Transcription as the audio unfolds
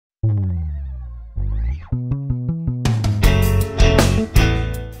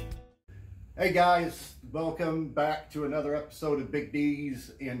Hey guys, welcome back to another episode of Big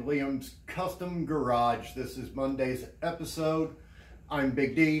D's and Liam's Custom Garage. This is Monday's episode. I'm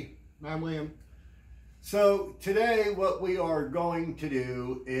Big D. I'm Liam. So today what we are going to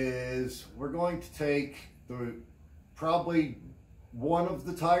do is we're going to take probably one of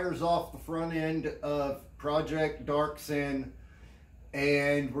the tires off the front end of Project Darksin,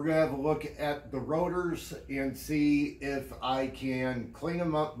 and we're going to have a look at the rotors and see if I can clean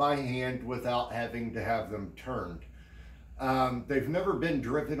them up by hand without having to have them turned. They've never been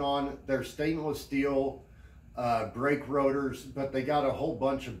driven on. They're stainless steel brake rotors, but they got a whole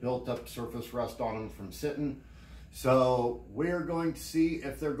bunch of built-up surface rust on them from sitting. So we're going to see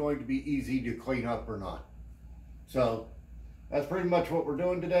if they're going to be easy to clean up or not. So that's pretty much what we're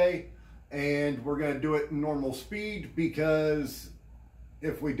doing today, and we're going to do it in normal speed because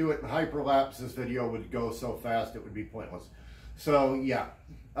if we do it in hyperlapse, this video would go so fast it would be pointless. So yeah,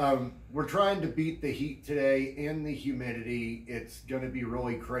 we're trying to beat the heat today and the humidity. It's going to be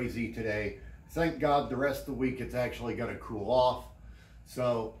really crazy today. Thank God the rest of the week it's actually going to cool off.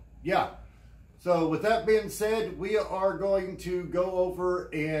 So yeah, so with that being said, we are going to go over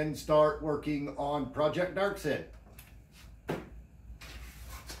and start working on Project Darksin.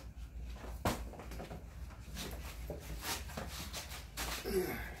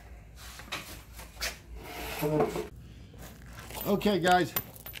 Okay guys,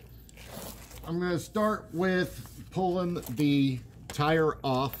 I'm going to start with pulling the tire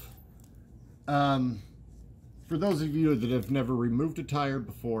off. For those of you that have never removed a tire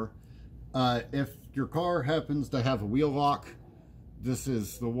before, if your car happens to have a wheel lock, this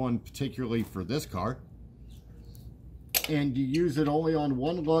is the one particularly for this car, and you use it only on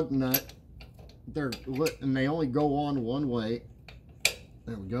one lug nut, and they only go on one way.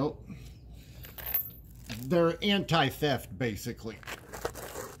 There we go. They're anti-theft, basically.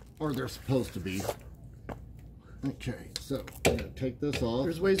 Or they're supposed to be. Okay, so I'm going to take this off.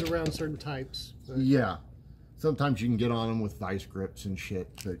 There's ways around certain types. Yeah. Sometimes you can get on them with vice grips and shit,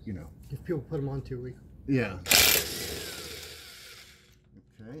 but you know. If people put them on too weak. Yeah.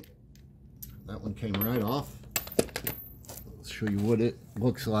 Okay. That one came right off. I'll show you what it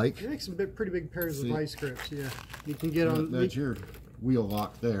looks like. You make some pretty big pairs of vice grips, yeah. You can get on... That's your wheel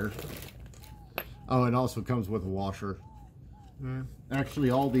lock there. Oh, it also comes with a washer. Yeah. Actually,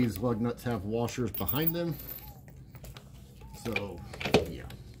 all these lug nuts have washers behind them. So, yeah.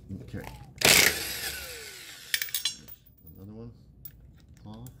 Okay. Another one.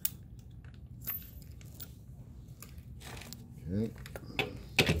 Off. Okay.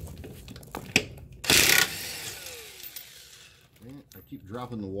 I keep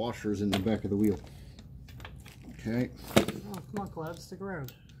dropping the washers in the back of the wheel. Okay. Oh, come on, Cloud, stick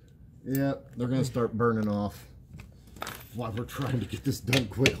around. Yeah, they're going to start burning off while we're trying to get this done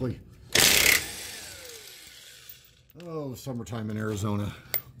quickly. Oh, summertime in Arizona.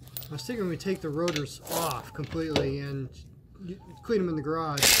 I was thinking we take the rotors off completely and clean them in the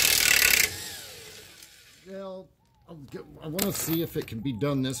garage. Well, I want to see if it can be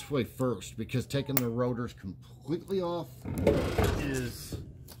done this way first, because taking the rotors completely off is...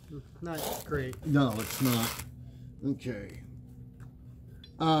 not great. No, it's not. Okay.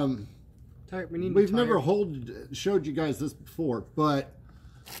 We've never showed you guys this before, but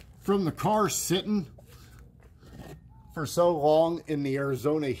from the car sitting for so long in the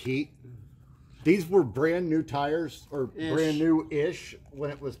Arizona heat, these were brand new tires, or brand new-ish when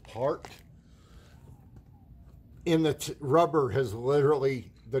it was parked. And the rubber has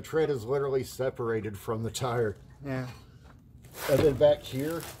literally, the tread is literally separated from the tire. Yeah. And then back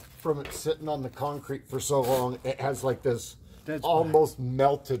here, from it sitting on the concrete for so long, it has like this almost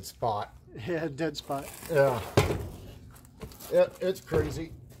melted spot. Yeah, dead spot. Yeah. It's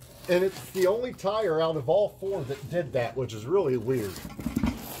crazy. And it's the only tire out of all four that did that, which is really weird.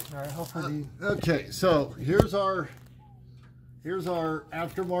 All right, hopefully. Okay, so here's our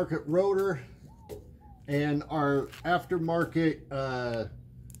aftermarket rotor and our aftermarket,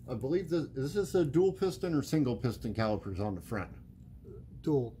 I believe is this a dual piston or single piston calipers on the front?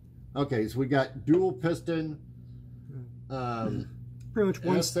 Dual. Okay, so we got dual piston, pretty much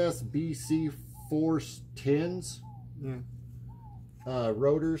one SSBC Force 10s. Yeah.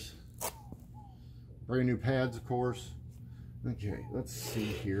 Rotors. Brand new pads, of course. Okay, let's see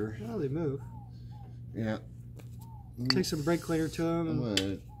here. Oh, they move. Yeah. Take some brake cleaner to them. I'm going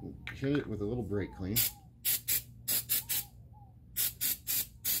to hit it with a little brake clean.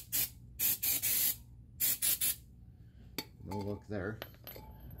 No luck there.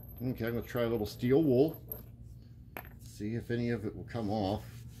 Okay, I'm going to try a little steel wool. See if any of it will come off.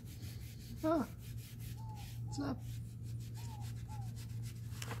 Oh, it's not.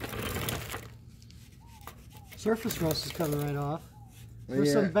 Surface rust is coming right off. There's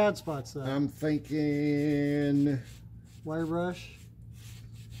Yeah, some bad spots though. I'm thinking Wire brush.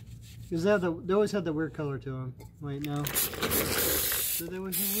 Because they always had that weird color to them. Wait, no. Did they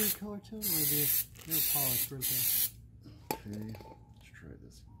always have a weird color to them? Or they were polished, weren't they? Okay, let's try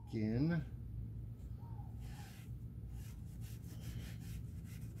this again.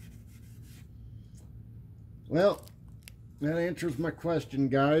 Well, that answers my question,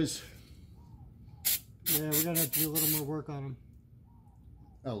 guys. Yeah, we're gonna have to do a little more work on them.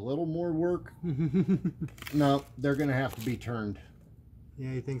 A little more work? No, they're gonna have to be turned.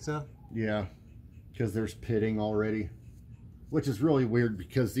 Yeah, you think so? Yeah, because there's pitting already. Which is really weird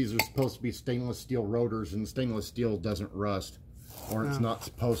because these are supposed to be stainless steel rotors and stainless steel doesn't rust. Or it's not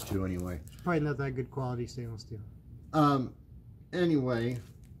supposed to anyway. It's probably not that good quality stainless steel. Anyway,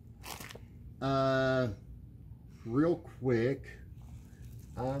 real quick,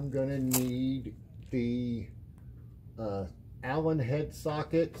 I'm gonna need the Allen head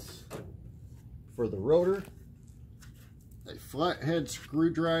sockets for the rotor, a flathead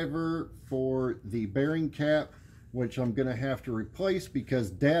screwdriver for the bearing cap, which I'm gonna have to replace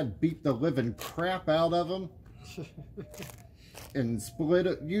because Dad beat the living crap out of them and split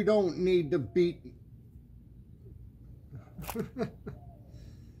it. You don't need to beat.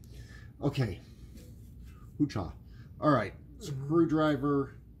 Okay. Hoocha. All right.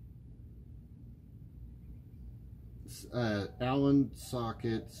 Screwdriver, Allen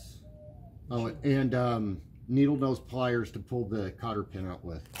sockets, oh, and needle nose pliers to pull the cotter pin out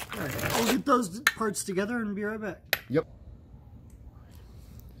with. All right, we'll get those parts together and be right back. Yep.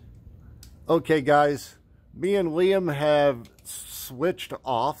 Okay, guys, me and Liam have switched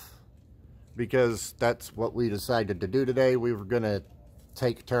off because that's what we decided to do today. We were gonna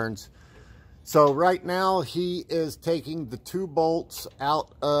take turns. So right now he is taking the 2 bolts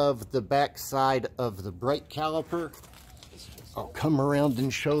out of the back side of the brake caliper. I'll come around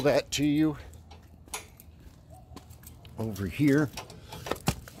and show that to you over here.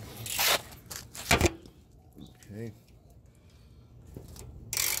 Okay.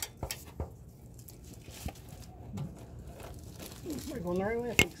 Am I going the right way?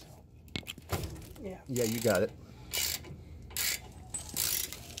 I think so. Yeah. Yeah, you got it.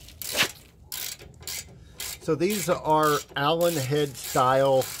 So these are Allen head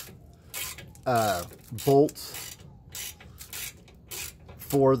style bolts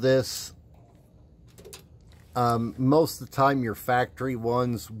for this. Most of the time your factory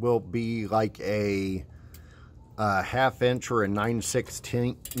ones will be like a 1/2 inch or a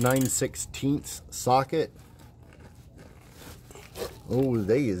 9/16 socket. Oh,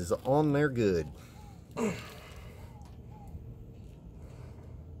 they is on there good.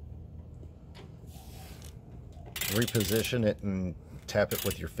 Reposition it and tap it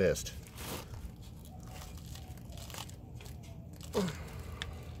with your fist.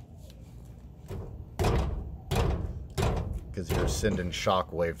 Because you're sending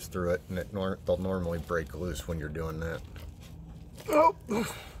shock waves through it, and they'll normally break loose when you're doing that. Oh,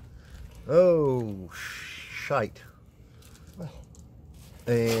 oh, shite.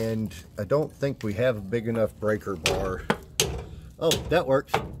 And I don't think we have a big enough breaker bar. Oh, that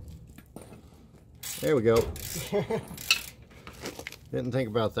works. There we go. Didn't think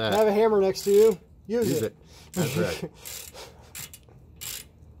about that. I have a hammer next to you. Use it. That's right.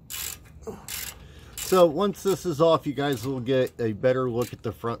 So once this is off, you guys will get a better look at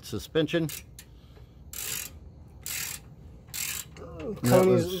the front suspension.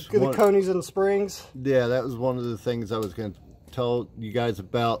 The conies and springs. Yeah, that was one of the things I was going to tell you guys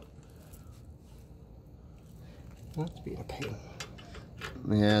about. That's being a pain.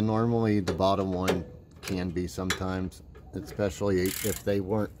 Yeah, normally the bottom one can be sometimes, especially if they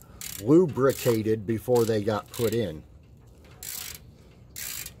weren't lubricated before they got put in.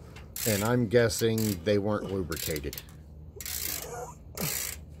 And I'm guessing they weren't lubricated.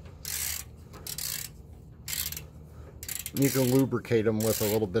 You can lubricate them with a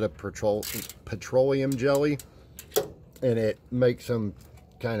little bit of petroleum jelly, and it makes them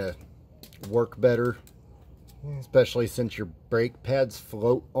kind of work better. Especially since your brake pads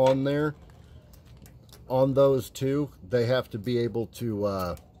float on there. On those two, they have to be able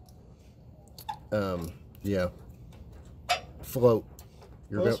to, yeah, float.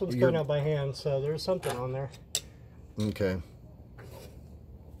 Well, this one's going out by hand, so there's something on there. Okay.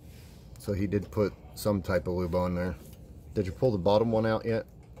 So he did put some type of lube on there. Did you pull the bottom one out yet?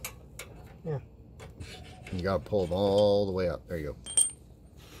 Yeah. You gotta pull them all the way out. There you go.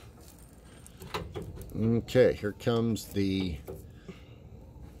 Okay, here comes the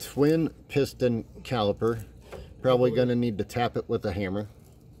twin piston caliper. Probably gonna need to tap it with a hammer.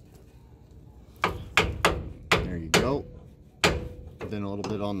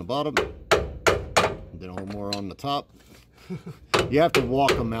 on the bottom, and then a little more on the top. You have to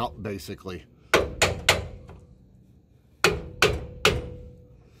walk them out, basically.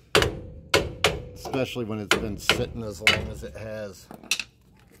 Especially when it's been sitting as long as it has.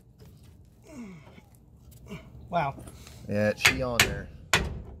 Wow. Yeah, she on there.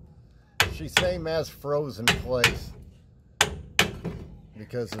 She's same as froze in place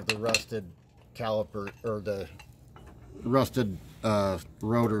because of the rusted caliper, or the rusted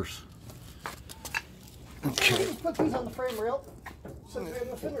rotors. Okay. Put these on the frame rail since we have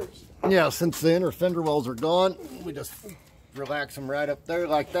no fenders. Yeah, since the inner fender wells are gone, we just relax them right up there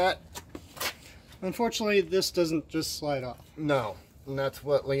like that. Unfortunately, this doesn't just slide off. No, and that's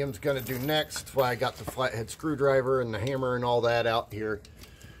what Liam's going to do next. That's why I got the flathead screwdriver and the hammer and all that out here.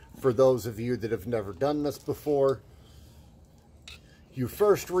 For those of you that have never done this before, you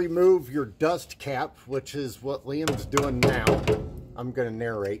first remove your dust cap, which is what Liam's doing now. I'm going to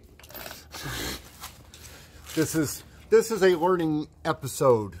narrate. This is a learning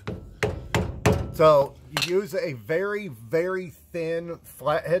episode. So you use a very, very thin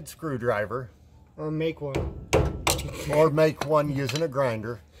flathead screwdriver. Or make one. Or make one using a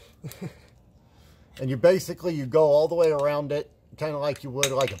grinder. And you go all the way around it, kind of like you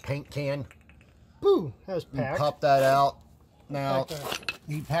would like a paint can. Boo! That was packed. Pop that out. Now,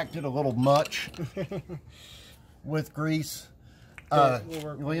 he packed it a little much with grease.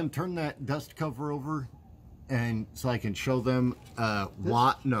 William, turn that dust cover over, and so I can show them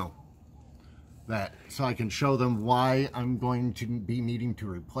so I can show them why I'm going to be needing to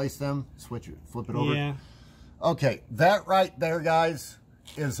replace them. Switch it, flip it over. Yeah. Okay, that right there, guys,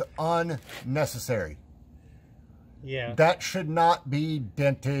 is unnecessary. Yeah. That should not be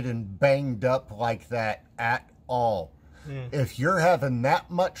dented and banged up like that at all. Yeah. If you're having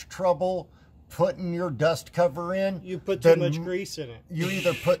that much trouble putting your dust cover in, you put too much grease in it. You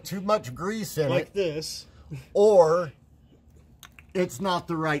either put too much grease in like it, this, or it's not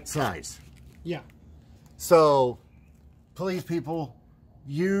the right size. Yeah. So, please, people,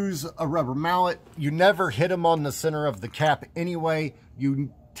 use a rubber mallet. You never hit them on the center of the cap anyway.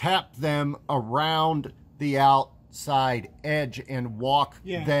 You tap them around the outside edge and walk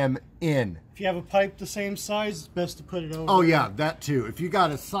them in. If you have a pipe the same size, it's best to put it over. Oh yeah, that too. If you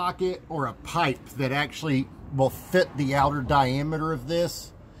got a socket or a pipe that actually will fit the outer diameter of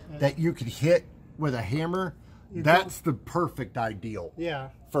this, that you could hit with a hammer, that's the perfect ideal. Yeah.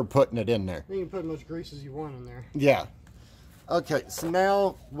 For putting it in there. You can put as much grease as you want in there. Yeah. Okay, so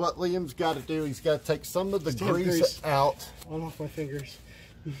now what Liam's got to do, he's got to take some of the grease out. On off my fingers.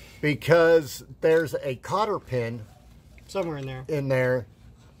 Because there's a cotter pin somewhere in there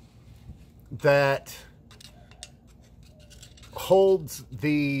that holds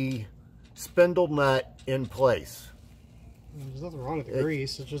the spindle nut in place. There's nothing wrong with the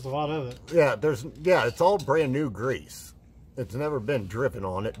grease, it's just a lot of it. Yeah, it's all brand new grease. It's never been driven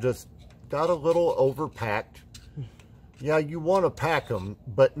on. It just got a little overpacked. Yeah, you want to pack them,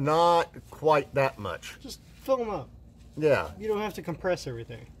 but not quite that much. Just fill them up. Yeah. You don't have to compress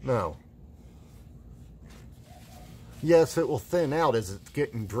everything. No. Yes, it will thin out as it's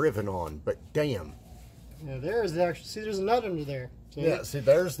getting driven on, but damn. Yeah, there's actually, see, there's a nut under there. See? Yeah, see,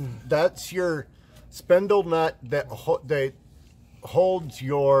 that's your spindle nut that holds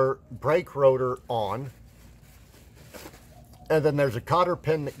your brake rotor on. And then there's a cotter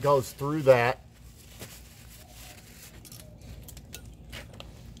pin that goes through that.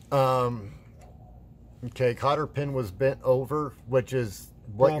 Okay, cotter pin was bent over, which is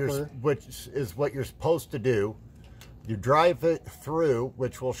what you're supposed to do. You drive it through,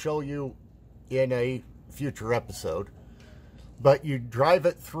 which we'll show you in a future episode. But you drive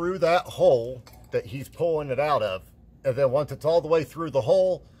it through that hole that he's pulling it out of, and then once it's all the way through the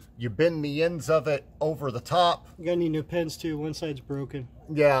hole, you bend the ends of it over the top. You're gonna need new pins too. One side's broken.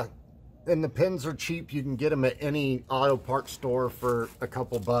 Yeah, and the pins are cheap. You can get them at any auto parts store for a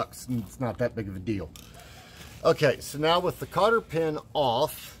couple bucks, and it's not that big of a deal. Okay, so now with the cotter pin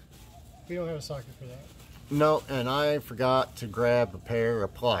off. We don't have a socket for that. No, and I forgot to grab a pair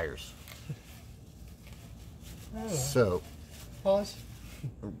of pliers. So. Pause?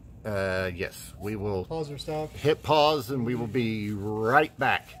 Yes, we will pause or stop. Hit pause and we will be right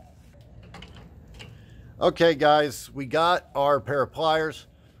back. Okay guys, we got our pair of pliers.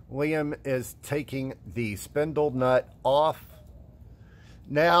 Liam is taking the spindle nut off.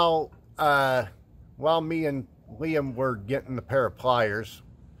 Now, while me and Liam were getting the pair of pliers,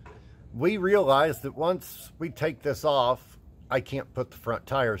 we realized that once we take this off, I can't put the front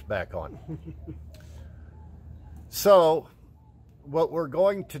tires back on. So, what we're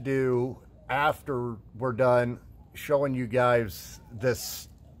going to do after we're done showing you guys this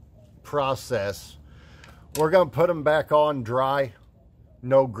process. We're going to put them back on dry.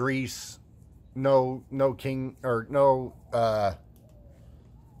 No grease, no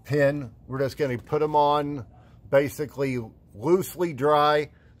pin. We're just going to put them on basically loosely dry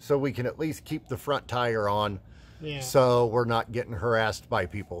so we can at least keep the front tire on. Yeah. So we're not getting harassed by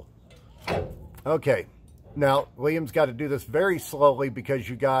people. Okay. Now, Liam's got to do this very slowly because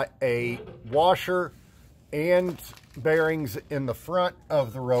you got a washer and bearings in the front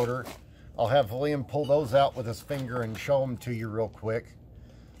of the rotor. I'll have Liam pull those out with his finger and show them to you real quick.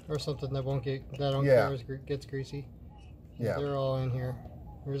 Or something that won't get, gets greasy. Yeah. They're all in here.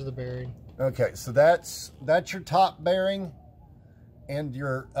 Here's the bearing. Okay, so that's your top bearing and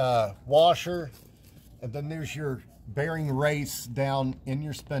your washer. And then there's your bearing race down in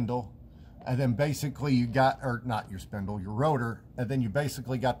your spindle. And then basically you got, or not your spindle, your rotor. And then you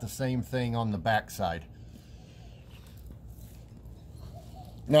basically got the same thing on the back side.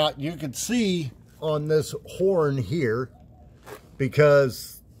 Now you can see on this horn here,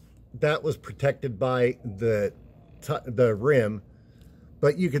 because that was protected by the rim,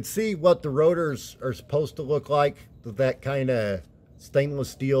 but you can see what the rotors are supposed to look like. That kind of stainless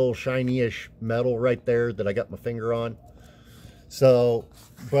steel, shiny-ish metal right there that I got my finger on. So,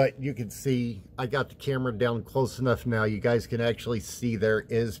 but you can see, I got the camera down close enough now, you guys can actually see there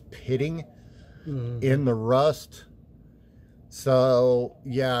is pitting in the rust. So,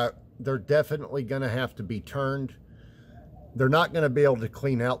 yeah, they're definitely going to have to be turned. They're not going to be able to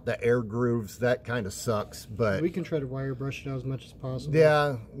clean out the air grooves. That kind of sucks, but... We can try to wire brush it out as much as possible.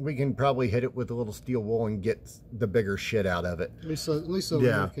 Yeah, we can probably hit it with a little steel wool and get the bigger shit out of it. At least so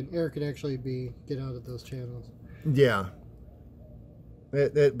yeah. air can actually get out of those channels. Yeah.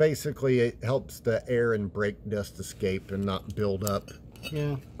 It basically, it helps the air and brake dust escape and not build up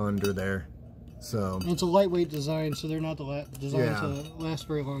under there. So and it's a lightweight design, so they're not designed to last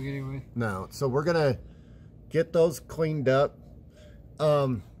very long anyway. No, so we're going to get those cleaned up.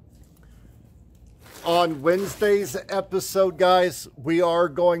 On Wednesday's episode, guys, we are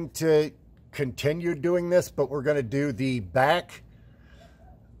going to continue doing this, but we're going to do the back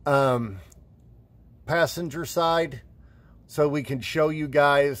passenger side so we can show you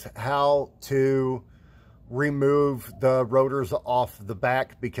guys how to remove the rotors off the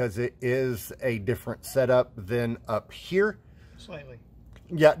back, because it is a different setup than up here. Slightly.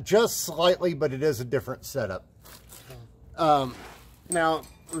 Yeah, just slightly, but it is a different setup. Now,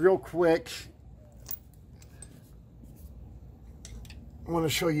 real quick, I want to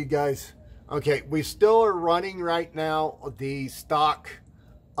show you guys. Okay, we still are running right now the stock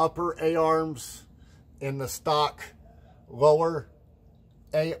upper A-arms and the stock lower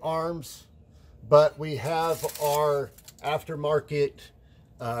A-arms, but we have our aftermarket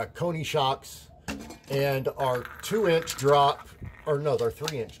Coney shocks and our 2-inch drop, or no, they're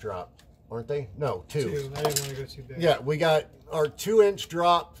 3-inch drop, aren't they? No, 2. I didn't want to go too big. Yeah, we got our 2-inch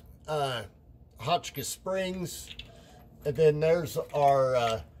drop Hotchkiss springs, and then there's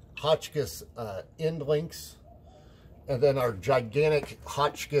our Hotchkiss end links, and then our gigantic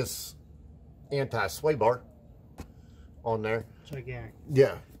Hotchkiss anti-sway bar on there. Gigantic.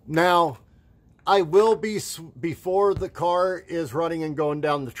 Yeah. Now, I will be, before the car is running and going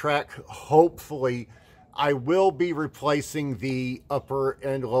down the track, hopefully, I will be replacing the upper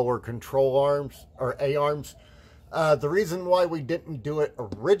and lower control arms, or A-arms. The reason why we didn't do it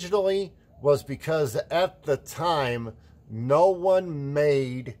originally was because at the time, no one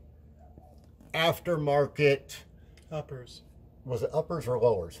made aftermarket uppers. Was it uppers or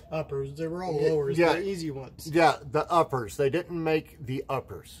lowers? Uppers. They were all lowers. Yeah. The easy ones. Yeah, the uppers. They didn't make the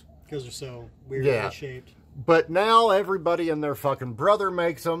uppers. Because they're so weirdly shaped. But now everybody and their fucking brother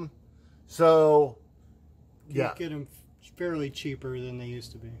makes them. So, you get them fairly cheaper than they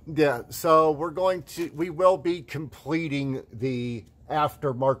used to be. Yeah, so we will be completing the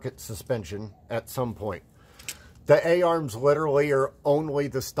aftermarket suspension at some point. The A-arms literally are only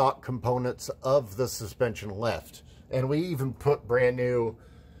the stock components of the suspension left. And we even put brand new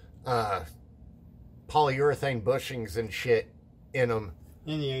polyurethane bushings and shit in them.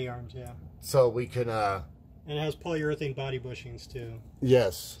 In the A-arms, yeah. So we can... and it has polyurethane body bushings, too.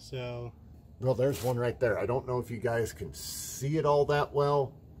 Yes. So... Well, there's one right there. I don't know if you guys can see it all that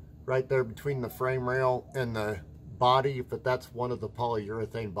well. Right there between the frame rail and the body. But that's one of the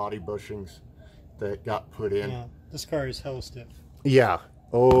polyurethane body bushings that got put in. Yeah, this car is hell stiff. Yeah.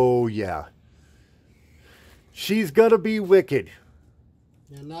 Oh, yeah. She's gonna be wicked.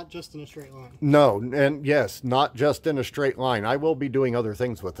 Yeah, not just in a straight line. No, and yes, not just in a straight line. I will be doing other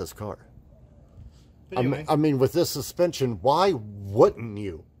things with this car. But anyway. I mean, with this suspension, why wouldn't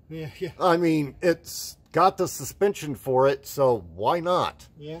you? Yeah. I mean, it's got the suspension for it, so why not?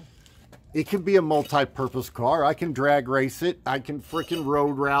 Yeah. it can be a multi-purpose car. I can drag race it. I can freaking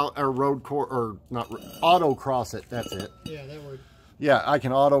road route or road core or not autocross it. That's it. Yeah, that word. Yeah, I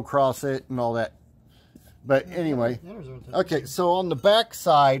can autocross it and all that. But anyway, okay. So on the back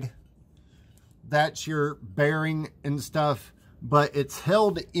side, that's your bearing and stuff, but it's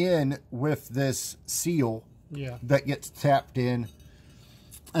held in with this seal. Yeah. That gets tapped in,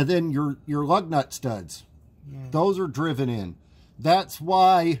 and then your lug nut studs. Yeah. Those are driven in. That's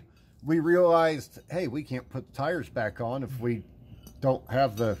why we realized, hey, we can't put the tires back on if we don't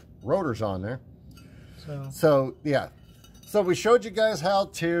have the rotors on there. So yeah. So we showed you guys how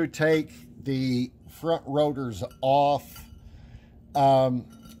to take the front rotors off.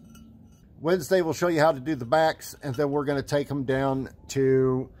 Wednesday we'll show you how to do the backs, and then we're going to take them down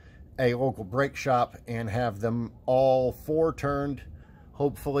to a local brake shop and have them all 4 turned,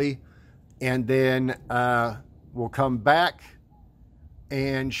 hopefully. And then we'll come back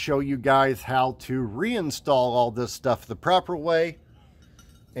and show you guys how to reinstall all this stuff the proper way.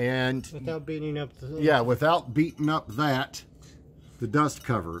 And without beating up the... Yeah, without beating up the dust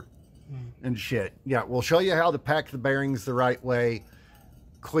cover and shit. Yeah, we'll show you how to pack the bearings the right way.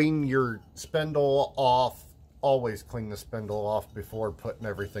 Clean your spindle off. Always clean the spindle off before putting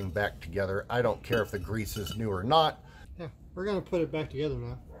everything back together. I don't care if the grease is new or not. Yeah, we're going to put it back together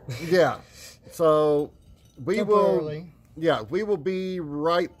now. Yeah, so we will... Yeah, we will be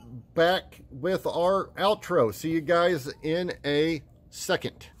right back with our outro. See you guys in a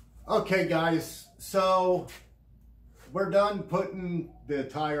second. Okay, guys, so we're done putting the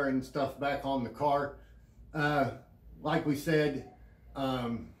tire and stuff back on the car. Like we said,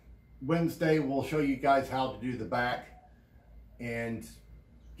 Wednesday we'll show you guys how to do the back. And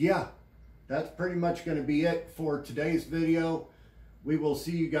yeah, that's pretty much going to be it for today's video. We will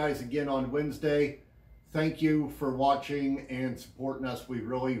see you guys again on Wednesday. Thank you for watching and supporting us. We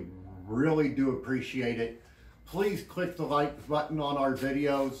really, really do appreciate it. Please click the like button on our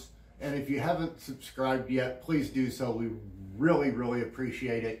videos. And if you haven't subscribed yet, please do so. We really, really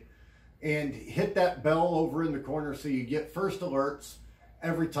appreciate it. And hit that bell over in the corner so you get first alerts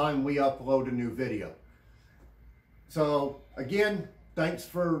every time we upload a new video. So again, thanks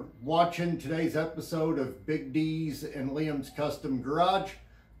for watching today's episode of Big D's and Liam's Custom Garage.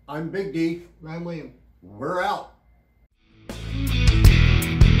 I'm Big D. I'm Liam. We're out.